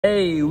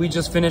Hey, we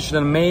just finished an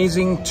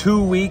amazing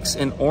 2 weeks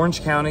in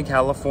Orange County,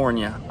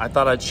 California. I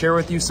thought I'd share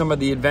with you some of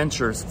the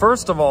adventures.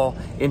 First of all,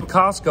 in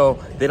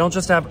Costco, they don't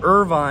just have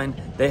Irvine,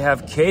 they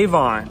have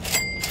Kvon.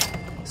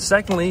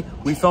 Secondly,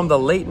 we filmed a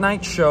late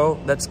night show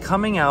that's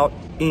coming out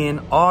in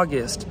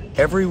August.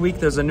 Every week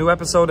there's a new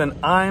episode and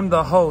I'm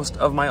the host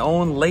of my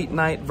own late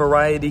night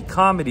variety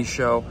comedy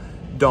show.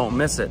 Don't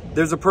miss it.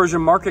 There's a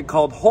Persian market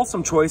called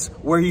Wholesome Choice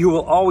where you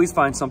will always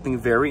find something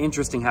very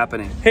interesting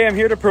happening. Hey, I'm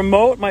here to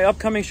promote my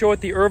upcoming show at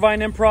the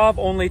Irvine Improv.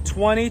 Only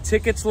 20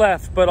 tickets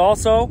left, but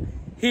also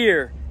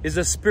here is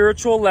a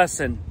spiritual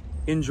lesson.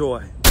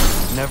 Enjoy.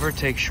 Never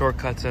take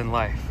shortcuts in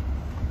life.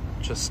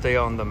 Just stay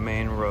on the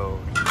main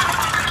road.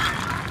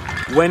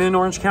 When in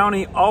Orange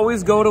County,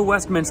 always go to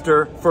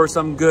Westminster for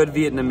some good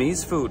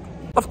Vietnamese food.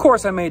 Of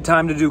course, I made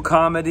time to do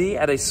comedy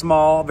at a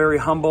small, very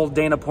humble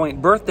Dana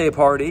Point birthday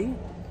party.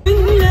 To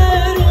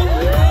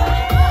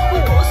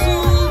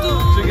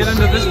get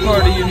into this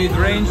party, you need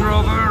Range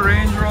Rover,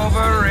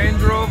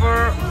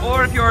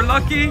 or if you're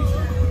lucky,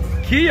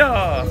 Kia.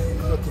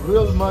 That's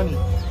real money.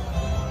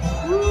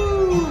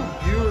 Woo,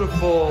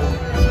 beautiful.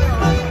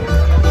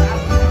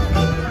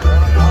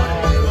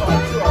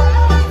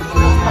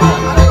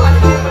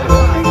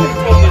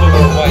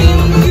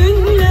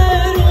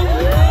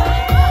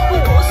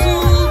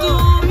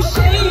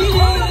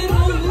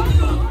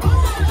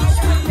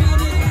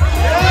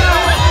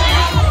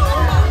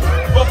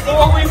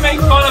 Before we make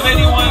fun of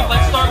anyone,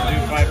 let's start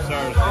with 5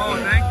 stars. Oh,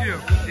 thank you.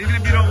 Even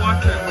if you don't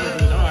watch it.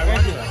 No, I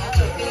watch it.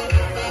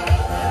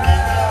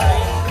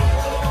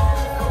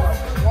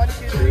 1,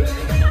 2, 3.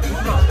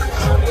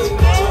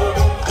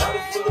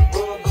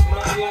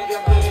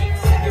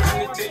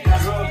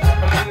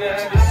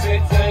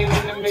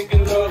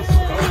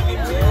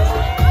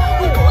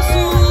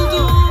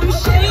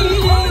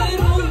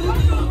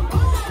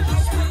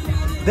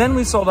 Then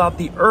we sold out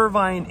the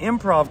Irvine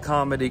Improv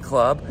Comedy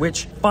Club,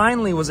 which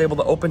finally was able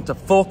to open to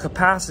full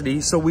capacity,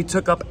 so we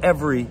took up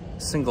every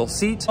single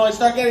seat. Oh,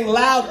 start getting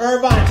loud,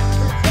 Irvine.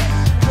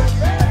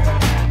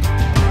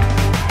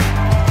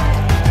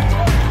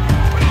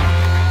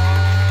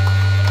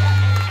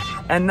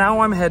 And now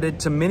I'm headed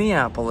to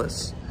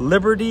Minneapolis,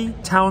 Liberty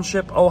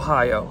Township,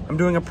 Ohio. I'm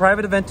doing a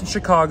private event in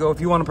Chicago.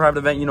 If you want a private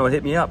event, you know,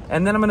 hit me up.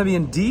 And then I'm gonna be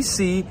in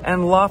DC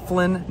and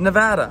Laughlin,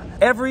 Nevada.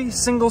 Every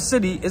single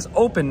city is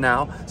open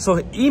now,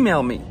 so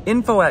email me,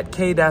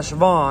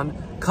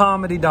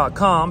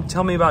 info@k-voncomedy.com.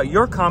 Tell me about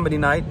your comedy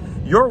night,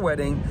 your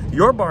wedding,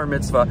 your bar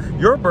mitzvah,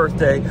 your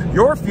birthday,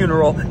 your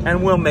funeral,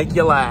 and we'll make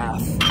you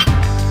laugh.